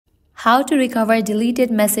How to recover deleted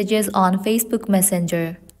messages on Facebook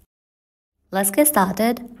Messenger. Let's get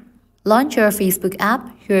started. Launch your Facebook app.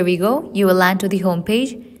 Here we go. You will land to the home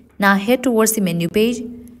page. Now head towards the menu page.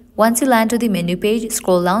 Once you land to the menu page,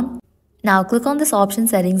 scroll down. Now click on this option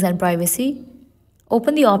Settings and Privacy.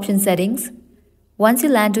 Open the option Settings. Once you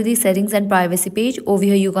land to the Settings and Privacy page, over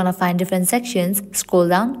here you're gonna find different sections. Scroll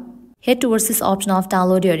down. Head towards this option of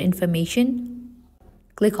Download Your Information.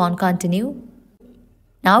 Click on Continue.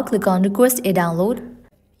 Now click on Request a Download.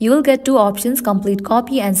 You will get two options, Complete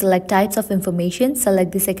Copy and Select Types of Information.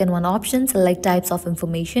 Select the second one option, Select Types of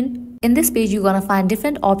Information. In this page, you're gonna find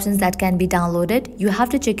different options that can be downloaded. You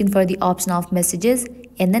have to check in for the option of Messages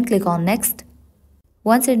and then click on Next.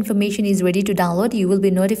 Once the information is ready to download, you will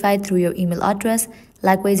be notified through your email address.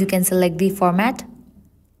 Likewise, you can select the format.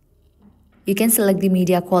 You can select the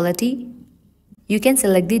media quality. You can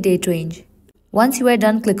select the date range. Once you are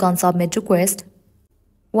done, click on Submit Request.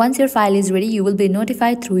 Once your file is ready, you will be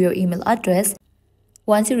notified through your email address.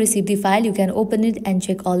 Once you receive the file, you can open it and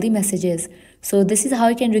check all the messages. So this is how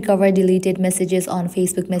you can recover deleted messages on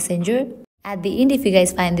Facebook Messenger. At the end, if you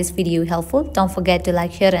guys find this video helpful, don't forget to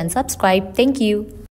like, share and subscribe. Thank you.